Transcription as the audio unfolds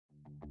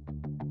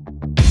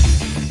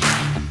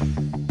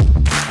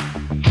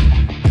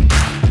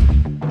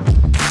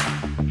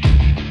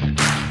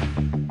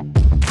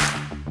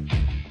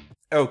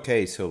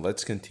Okay, so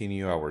let's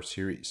continue our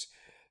series.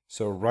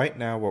 So right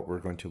now what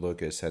we're going to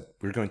look is that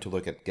we're going to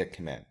look at get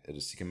command. It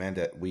is the command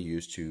that we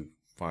use to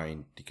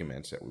find the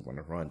commands that we want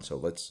to run. So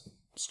let's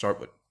start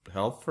with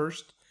help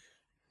first.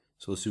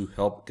 So let's do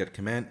help get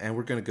command, and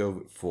we're going to go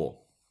with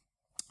full.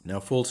 Now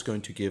full is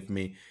going to give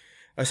me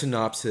a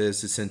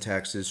synopsis, a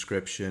syntax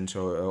description,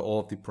 so all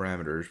of the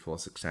parameters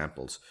plus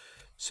examples.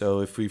 So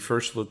if we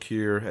first look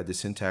here at the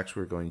syntax,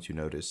 we're going to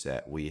notice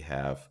that we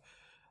have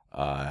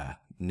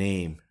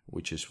name,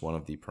 which is one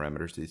of the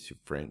parameters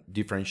that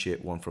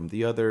differentiate one from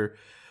the other.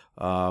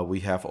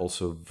 We have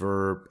also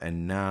verb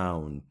and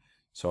noun.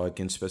 So I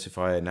can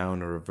specify a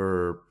noun or a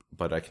verb,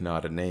 but I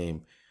cannot a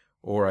name,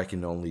 or I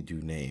can only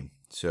do name.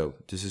 So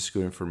this is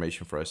good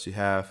information for us to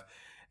have.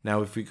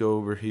 Now, if we go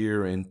over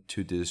here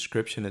into the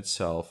description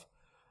itself,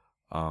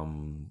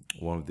 one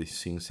of the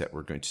things that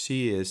we're going to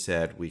see is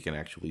that we can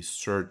actually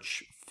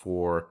search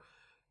for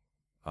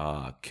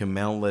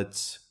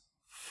commandlets,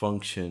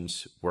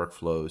 functions,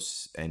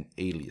 workflows, and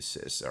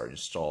aliases are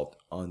installed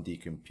on the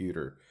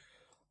computer.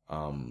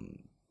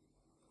 And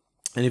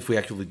if we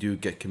actually do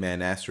get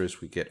command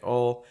asterisk, we get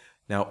all.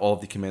 Now all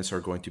the commands are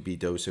going to be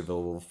those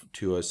available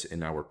to us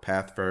in our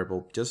path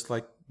variable, just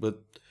like with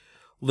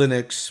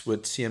Linux,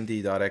 with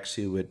cmd.exe,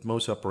 with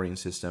most operating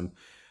system.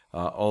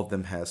 All of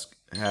them have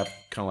kind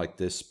of like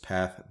this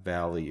path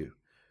value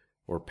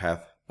or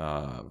path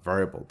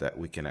variable that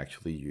we can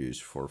actually use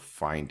for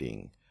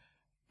finding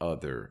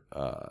other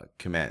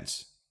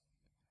commands.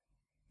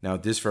 Now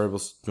this variable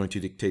is going to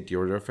dictate the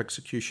order of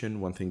execution.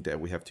 One thing that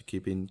we have to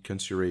keep in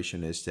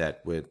consideration is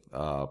that with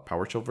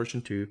PowerShell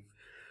version 2,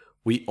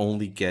 we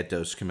only get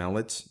those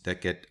commandlets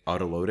that get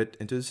auto-loaded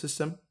into the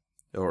system,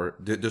 or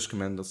those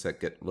commandlets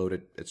that get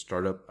loaded at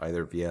startup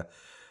either via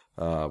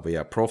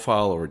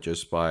profile or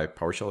just by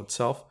PowerShell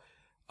itself.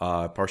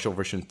 PowerShell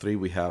version 3,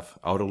 we have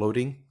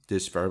auto-loading.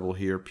 This variable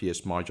here,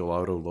 PS module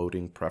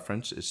auto-loading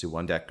preference, is the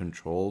one that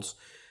controls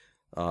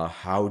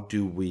how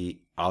do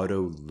we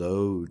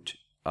auto-load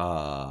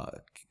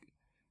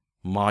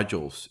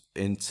modules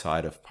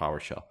inside of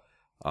PowerShell.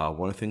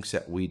 One of the things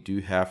that we do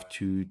have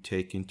to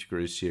take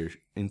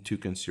into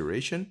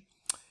consideration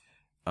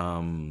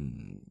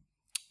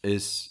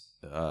is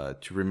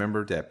to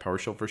remember that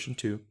PowerShell version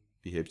 2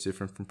 behaves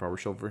different from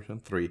PowerShell version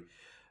 3.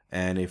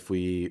 And if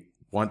we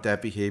want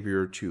that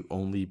behavior to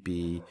only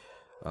be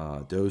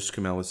those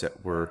commandlets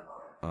that were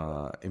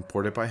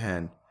imported by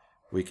hand,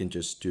 we can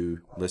just do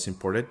list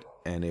imported,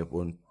 and it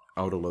won't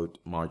auto-load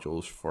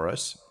modules for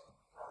us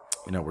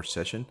in our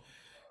session.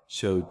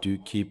 So do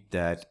keep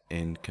that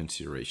in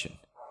consideration.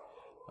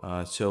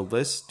 So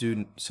let's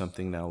do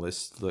something now.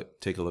 Let's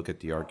take a look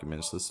at the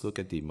arguments. Let's look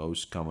at the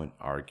most common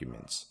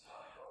arguments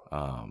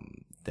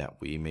that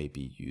we may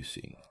be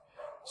using.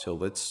 So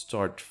let's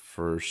start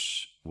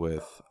first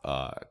with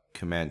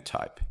command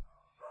type.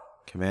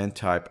 Command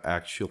type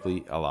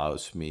actually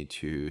allows me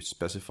to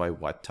specify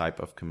what type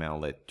of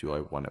commandlet do I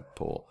want to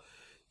pull.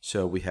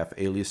 So we have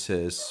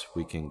aliases.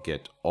 We can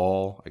get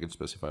all. I can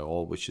specify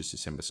all, which is the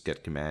same as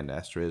get command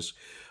asterisk.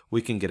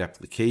 We can get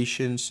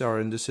applications that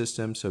are in the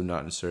system, so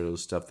not necessarily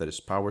stuff that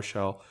is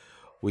PowerShell.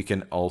 We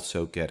can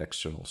also get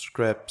external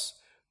scripts.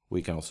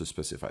 We can also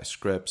specify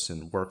scripts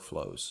and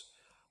workflows.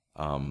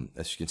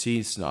 As you can see,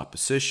 it's not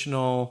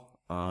positional,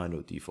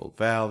 no default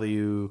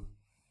value,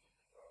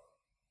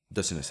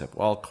 doesn't accept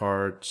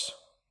wildcards.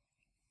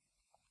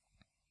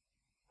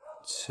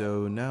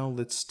 So now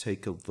let's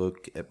take a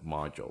look at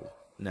module.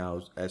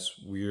 Now, as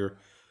we're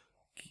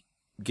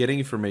getting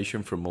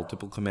information from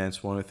multiple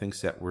commands, one of the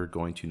things that we're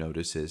going to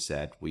notice is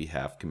that we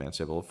have commands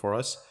available for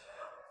us,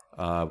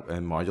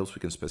 and modules,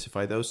 we can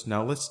specify those.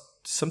 Now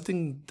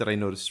something that I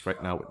noticed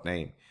right now with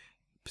name.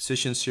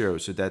 Position 0,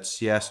 so that's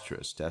the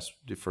asterisk. That's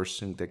the first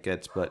thing that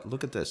gets. But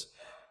look at this.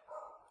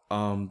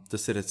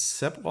 Does it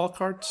accept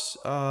wildcards?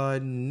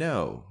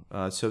 No.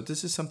 So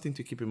this is something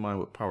to keep in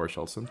mind with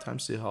PowerShell.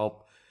 Sometimes they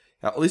help,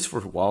 at least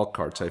for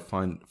wildcards,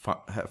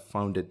 I have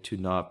found it to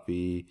not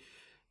be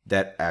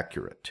that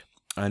accurate.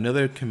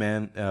 Another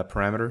command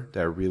parameter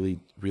that I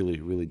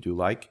really do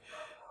like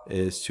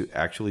is to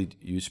actually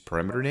use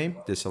parameter name.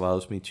 This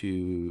allows me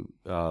to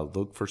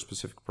look for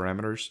specific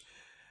parameters.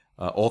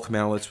 All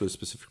commandlets with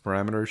specific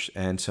parameters,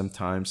 and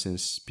sometimes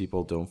since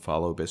people don't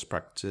follow best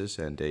practices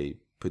and they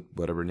put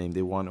whatever name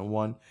they want on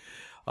one,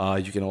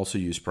 you can also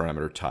use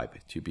parameter type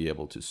to be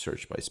able to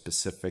search by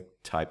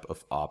specific type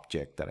of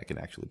object that I can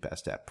actually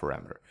pass that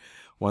parameter.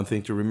 One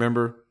thing to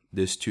remember,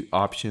 these two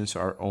options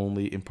are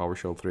only in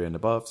PowerShell 3 and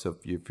above, so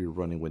if you're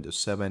running Windows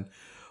 7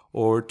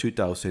 or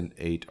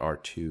 2008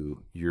 R2,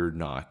 you're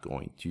not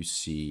going to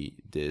see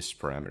these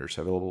parameters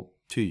available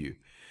to you.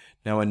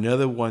 Now,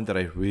 another one that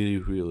I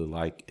really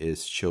like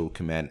is show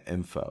command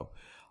info.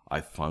 I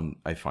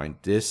find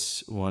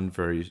this one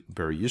very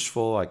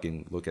useful. I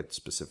can look at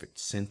specific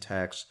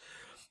syntax,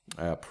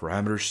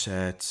 parameter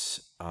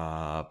sets,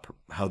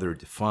 how they're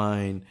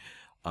defined,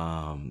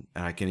 and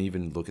I can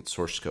even look at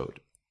source code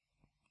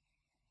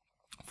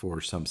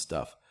for some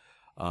stuff.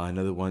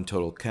 Another one,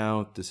 total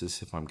count. This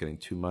is if I'm getting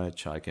too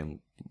much, I can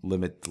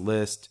limit the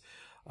list.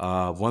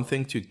 One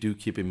thing to do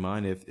keep in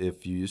mind,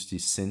 if you use the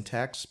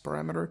syntax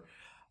parameter,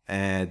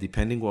 and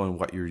depending on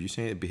what you're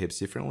using, it behaves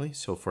differently.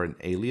 So for an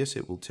alias,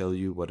 it will tell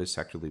you what is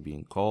actually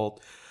being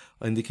called.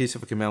 In the case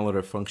of a commandlet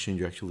or function,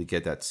 you actually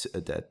get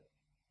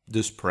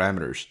those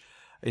parameters.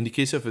 In the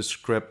case of a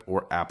script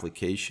or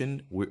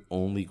application, we're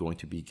only going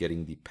to be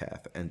getting the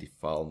path and the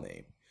file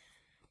name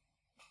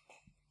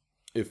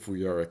if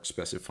we are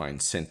specifying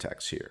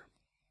syntax here.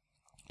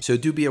 So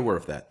do be aware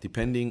of that.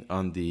 Depending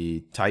on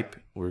the type,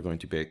 we're going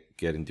to be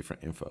getting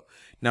different info.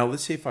 Now,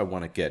 let's say if I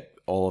want to get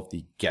all of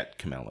the get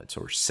commandlets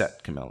or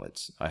set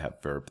commandlets, I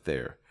have verb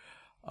there.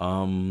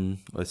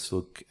 Let's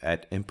look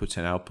at inputs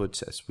and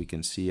outputs. As we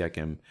can see, I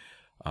can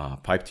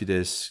pipe to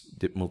this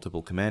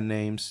multiple command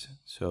names.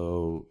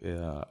 So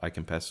I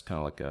can pass kind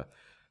of like a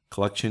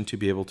collection to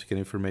be able to get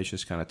information.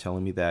 It's kind of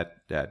telling me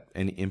that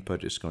any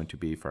input is going to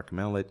be for a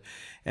commandlet.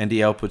 And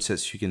the outputs,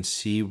 as you can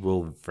see,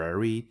 will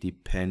vary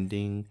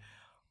depending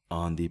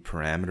on the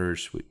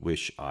parameters with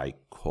which I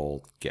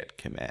called get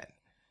command.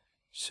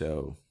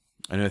 So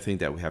another thing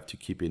that we have to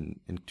keep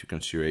into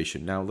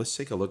consideration. Now let's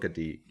take a look at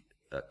the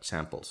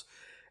examples.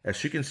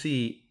 As you can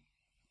see,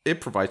 it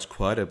provides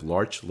quite a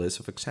large list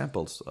of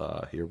examples.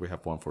 Here we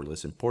have one for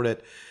list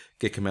imported,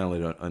 get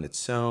commandlet on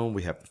its own.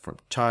 We have from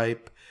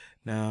type.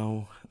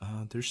 Now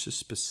there's a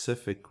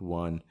specific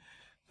one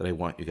that I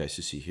want you guys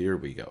to see. Here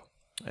we go.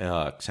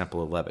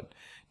 Example 11.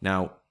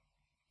 Now,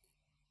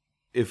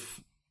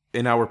 if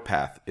in our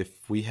path,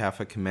 if we have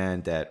a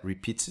command that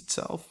repeats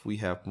itself, we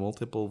have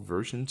multiple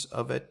versions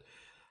of it.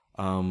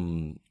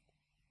 In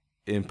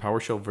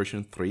PowerShell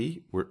version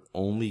 3, we're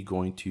only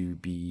going to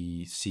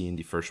be seeing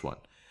the first one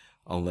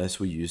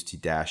unless we use the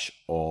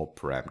 -all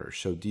parameter.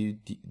 So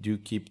do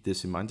keep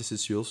this in mind. This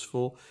is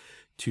useful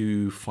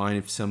to find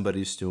if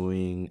somebody's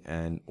doing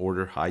an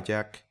order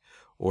hijack,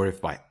 or if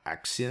by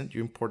accident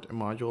you import a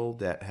module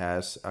that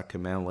has a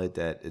commandlet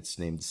that it's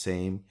named the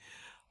same.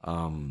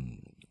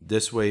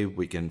 This way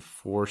we can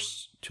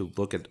force to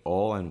look at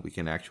all, and we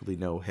can actually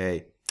know,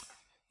 hey,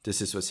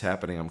 this is what's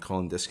happening. I'm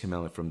calling this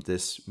commandlet from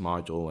this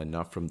module and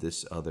not from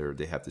this other.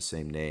 They have the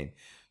same name,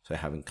 so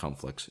having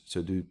conflicts.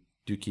 So do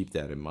keep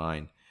that in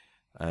mind.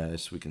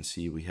 As we can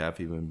see, we have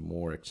even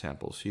more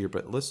examples here,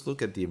 but let's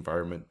look at the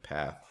environment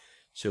path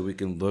so we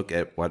can look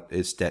at what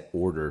is that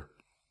order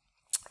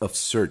of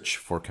search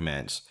for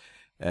commands.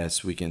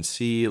 As we can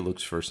see, it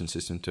looks first in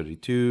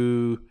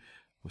System32.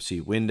 We'll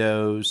see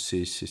Windows,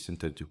 see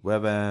System32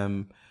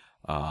 WebM,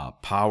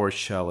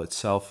 PowerShell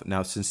itself.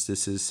 Now, since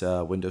this is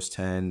Windows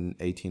 10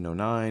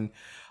 1809,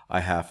 I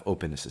have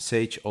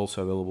OpenSSH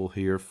also available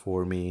here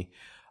for me.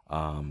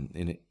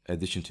 In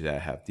addition to that, I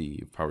have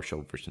the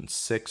PowerShell version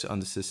 6 on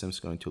the system.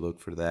 It's going to look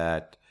for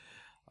that.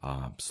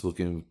 It's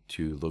looking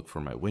to look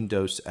for my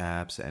Windows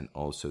apps, and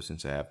also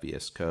since I have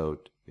VS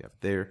Code, we have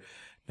there.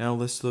 Now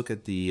let's look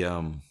at the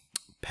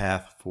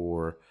path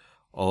for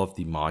all of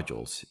the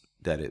modules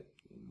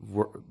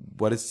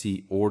what is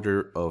the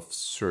order of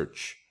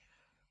search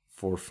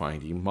for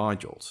finding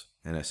modules.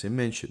 And as I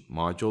mentioned,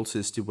 modules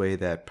is the way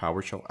that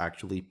PowerShell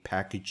actually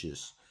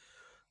packages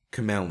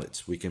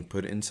commandlets. We can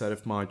put inside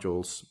of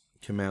modules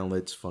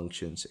commandlets,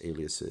 functions,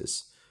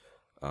 aliases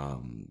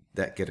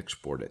that get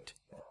exported,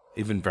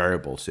 even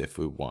variables if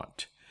we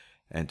want,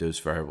 and those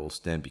variables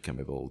then become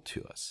available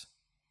to us.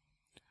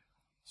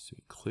 So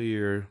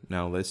clear.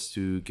 Now let's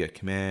do get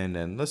command,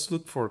 and let's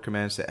look for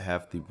commands that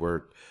have the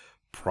word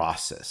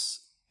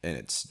process in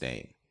its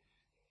name.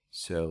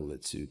 So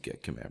let's do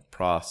get command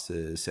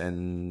process,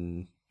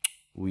 and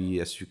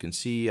as you can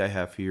see, I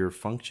have here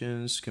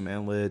functions,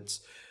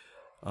 commandlets,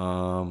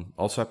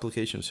 also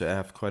applications. So I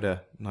have quite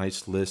a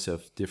nice list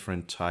of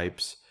different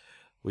types.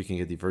 We can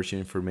get the version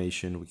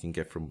information. We can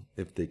get from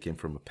if they came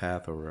from a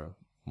path or a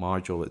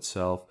module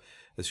itself.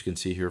 As you can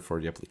see here,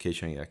 for the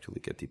application, you actually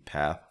get the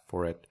path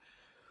for it.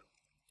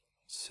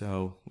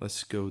 So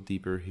let's go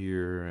deeper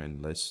here,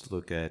 and let's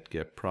look at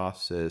get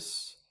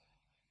process.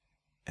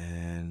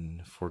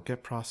 And for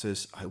get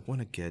process, I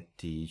want to get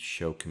the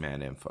show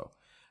command info.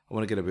 I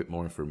want to get a bit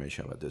more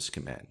information about this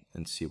command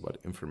and see what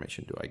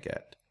information do I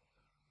get.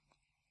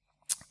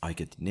 I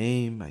get the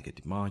name, I get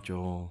the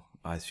module.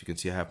 As you can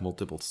see, I have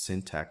multiple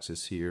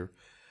syntaxes here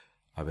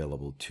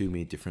available to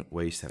me, different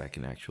ways that I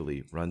can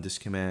actually run this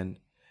command.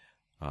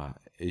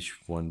 Each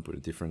one with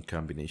a different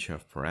combination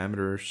of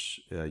parameters,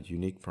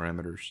 unique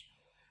parameters.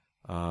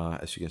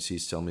 As you can see,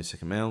 it's telling me it's a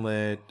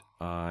commandlet.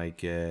 I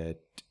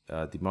get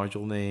the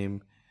module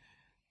name,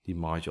 the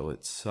module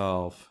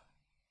itself,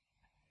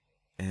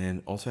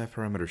 and also have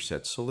parameter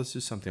sets. So let's do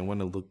something. I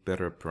want to look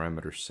better at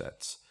parameter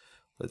sets.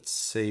 Let's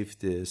save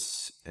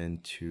this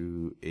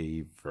into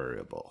a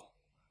variable.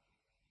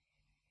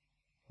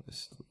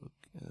 Let's look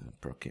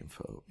proc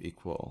info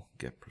equal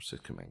get process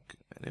command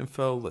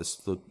info.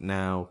 Let's look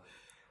now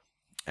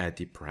at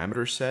the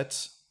parameter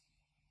sets.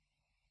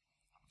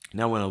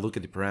 Now when I look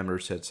at the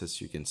parameter sets,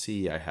 as you can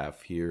see, I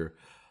have here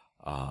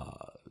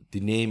the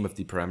name of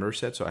the parameter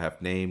set. So I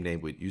have name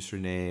with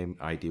username,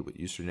 ID with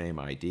username,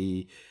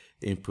 ID,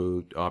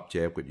 input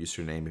object with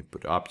username,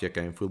 input object.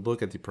 And if we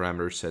look at the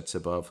parameter sets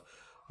above,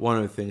 one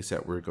of the things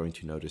that we're going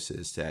to notice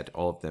is that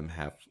all of them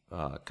have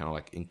kind of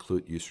like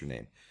include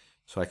username.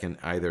 So I can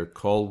either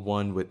call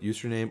one with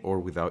username or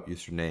without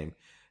username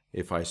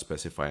if I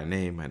specify a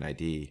name, an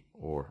ID,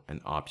 or an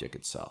object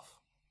itself.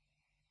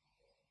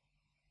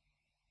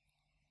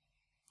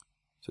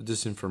 So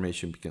this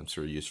information becomes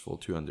very useful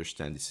to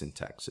understand the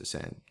syntaxes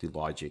and the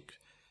logic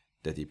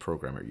that the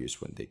programmer used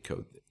when they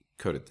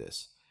coded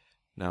this.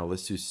 Now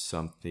let's do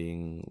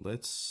something.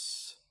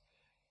 Let's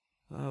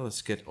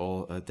get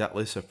all that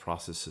list of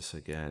processes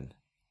again,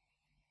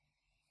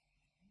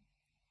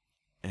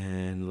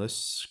 and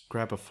let's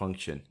grab a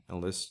function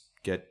and let's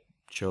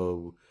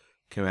show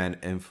command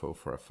info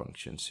for a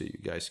function so you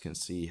guys can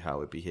see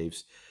how it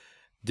behaves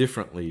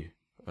differently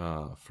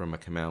from a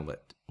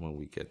commandlet when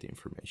we get the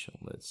information.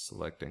 Let's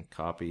select and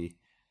copy.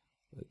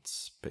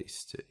 Let's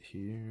paste it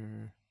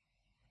here.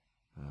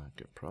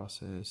 Get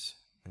process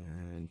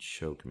and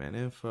show command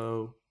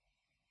info.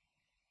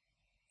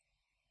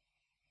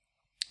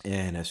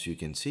 And as you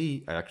can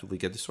see, I actually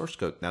get the source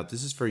code. Now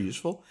this is very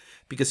useful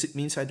because it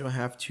means I don't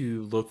have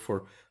to look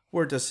for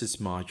where does this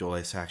module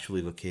is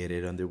actually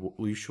located under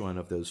which one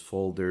of those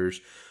folders,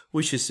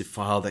 which is the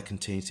file that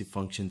contains the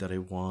function that I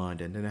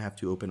want, and then I have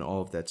to open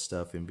all of that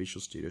stuff in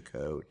Visual Studio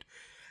Code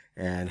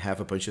and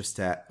have a bunch of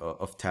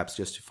tabs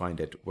just to find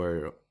it.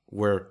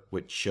 Where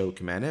with show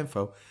command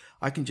info,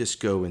 I can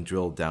just go and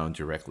drill down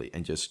directly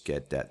and just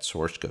get that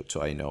source code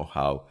so I know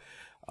how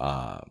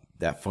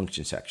that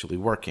function is actually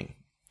working.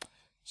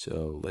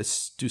 So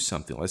let's do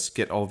something. Let's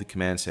get all the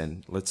commands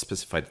and let's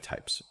specify the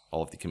types,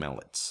 all of the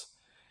commandlets.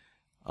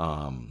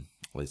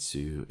 Let's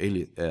do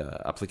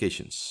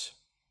applications.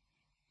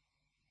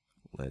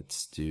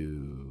 Let's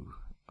do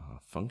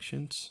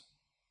functions.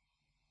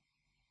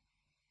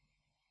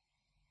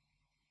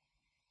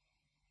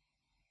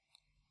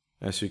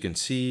 As you can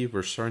see,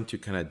 we're starting to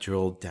kind of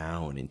drill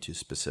down into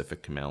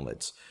specific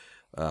commandlets,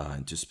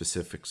 into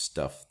specific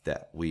stuff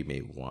that we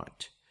may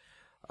want.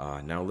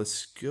 Now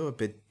let's go a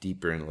bit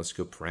deeper and let's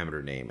go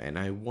parameter name. And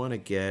I want to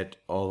get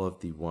all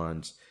of the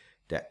ones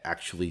that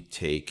actually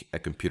take a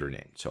computer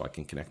name. So I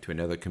can connect to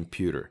another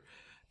computer.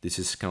 This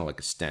is kind of like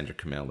a standard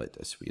commandlet.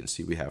 As we can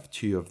see, we have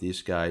 2 of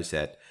these guys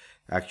that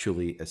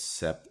actually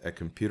accept a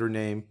computer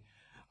name.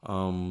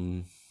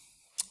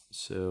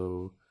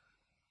 So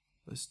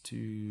let's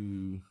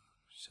do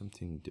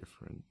something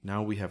different.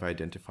 Now we have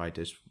identified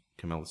this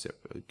commandlets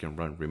that can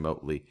run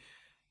remotely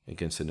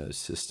against another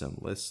system.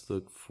 Let's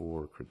look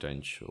for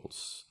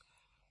credentials.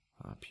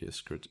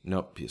 PS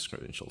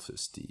credentials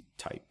is the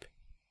type.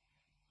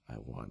 I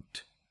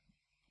want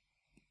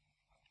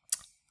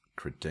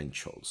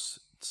credentials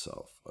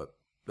itself.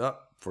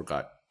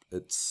 Forgot.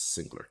 It's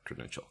singular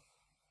credential.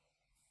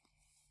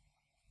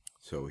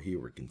 So here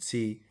we can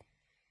see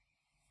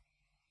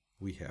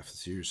we have a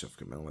series of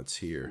commandlets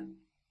here.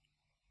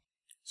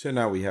 So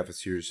now we have a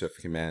series of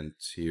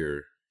commands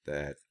here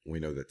that we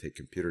know that take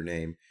computer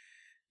name.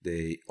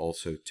 They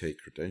also take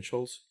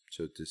credentials.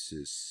 So this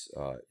is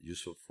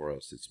useful for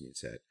us. This means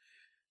that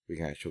we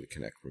can actually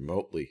connect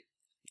remotely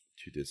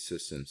to the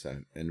systems,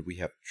 and we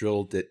have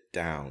drilled it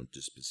down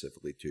to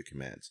specifically 2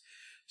 commands.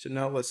 So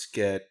now let's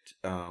get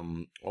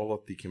all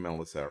of the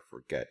commandlets that I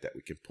forget that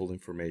we can pull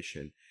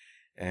information,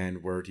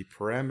 and where the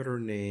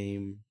parameter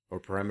name or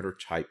parameter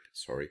type,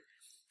 sorry,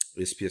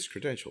 is PS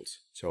credentials.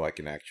 So I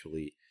can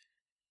actually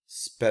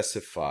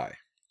specify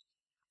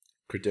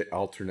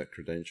alternate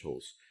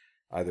credentials,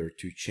 either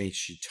to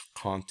change the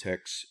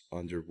context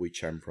under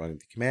which I'm running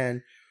the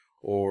command,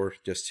 or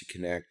just to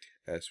connect.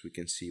 As we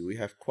can see, we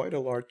have quite a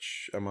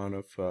large amount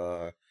of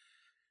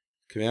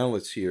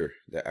commandlets here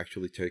that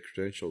actually take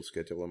credentials.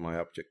 Get when my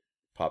object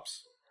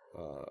pops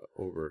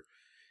over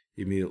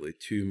immediately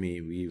to me.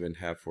 We even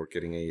have for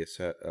getting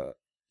ACLs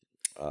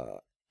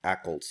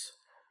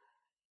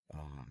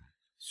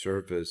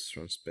service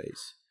from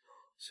space.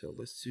 So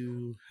let's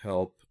do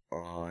help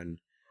on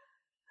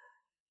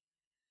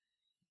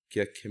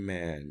get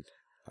command.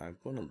 I'm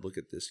going to look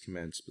at this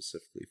command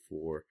specifically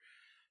for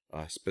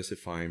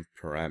specifying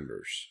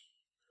parameters,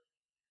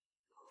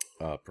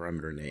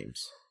 parameter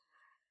names.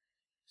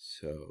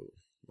 So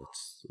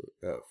let's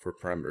for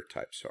parameter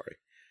types, sorry.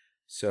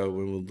 So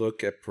when we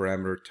look at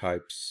parameter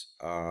types,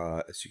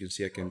 as you can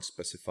see, I can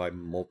specify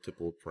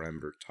multiple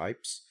parameter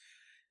types.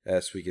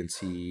 As we can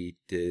see,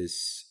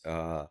 this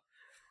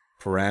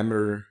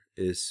parameter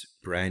is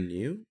brand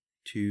new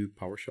to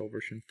PowerShell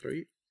version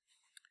 3.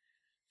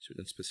 So we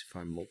can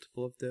specify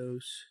multiple of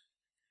those.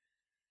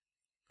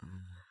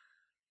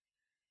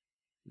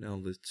 Now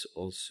let's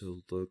also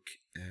look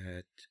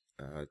at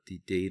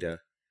the data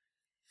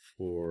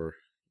for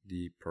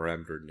the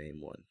parameter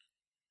name one.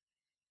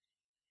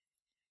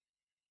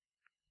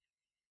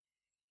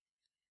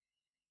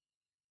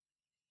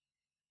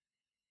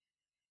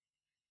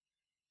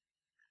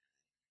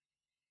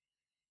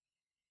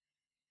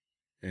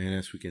 And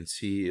as we can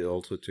see, it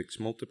also takes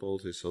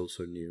multiples. It's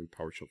also new in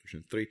PowerShell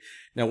version 3.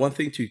 Now, one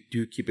thing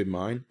to keep in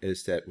mind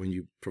is that when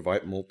you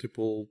provide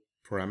multiple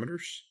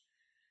parameters,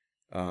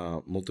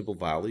 multiple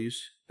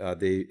values,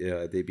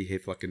 they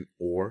behave like an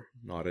OR,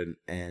 not an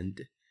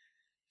AND.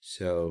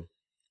 So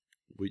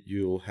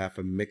you'll have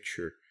a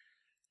mixture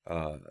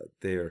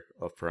there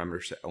of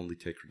parameters that only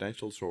take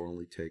credentials or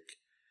only take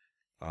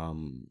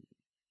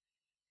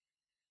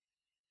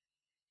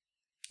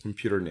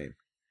computer name.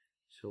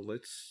 So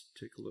let's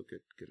take a look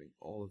at getting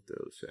all of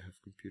those that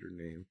have computer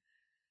name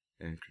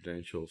and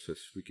credentials. As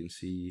we can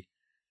see,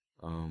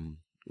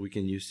 we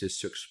can use this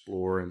to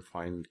explore and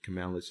find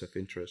commandlets of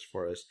interest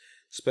for us,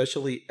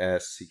 especially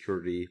as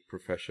security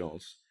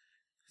professionals,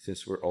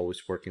 since we're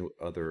always working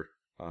with other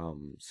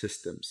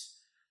systems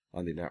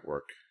on the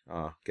network.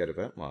 Get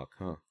event log,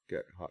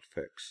 get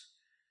hotfix.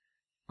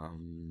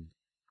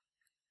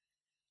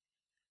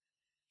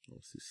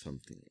 Let's see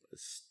something.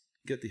 Let's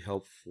get the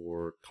help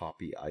for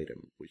copy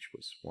item, which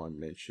was one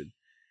mentioned.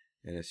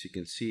 And as you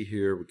can see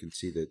here, we can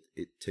see that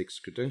it takes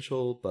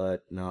credential,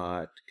 but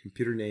not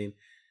computer name.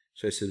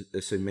 So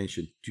as I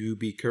mentioned, do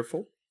be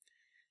careful.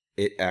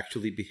 It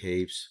actually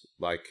behaves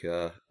like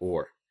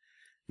OR.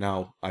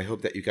 Now, I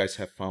hope that you guys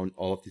have found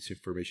all of this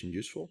information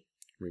useful.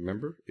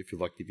 Remember, if you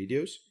like the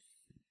videos,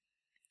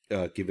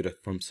 give it a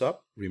thumbs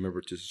up.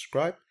 Remember to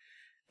subscribe.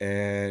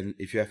 And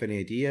if you have any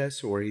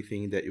ideas or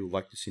anything that you would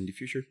like to see in the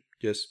future,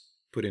 just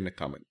put in a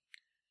comment.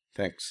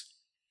 Thanks.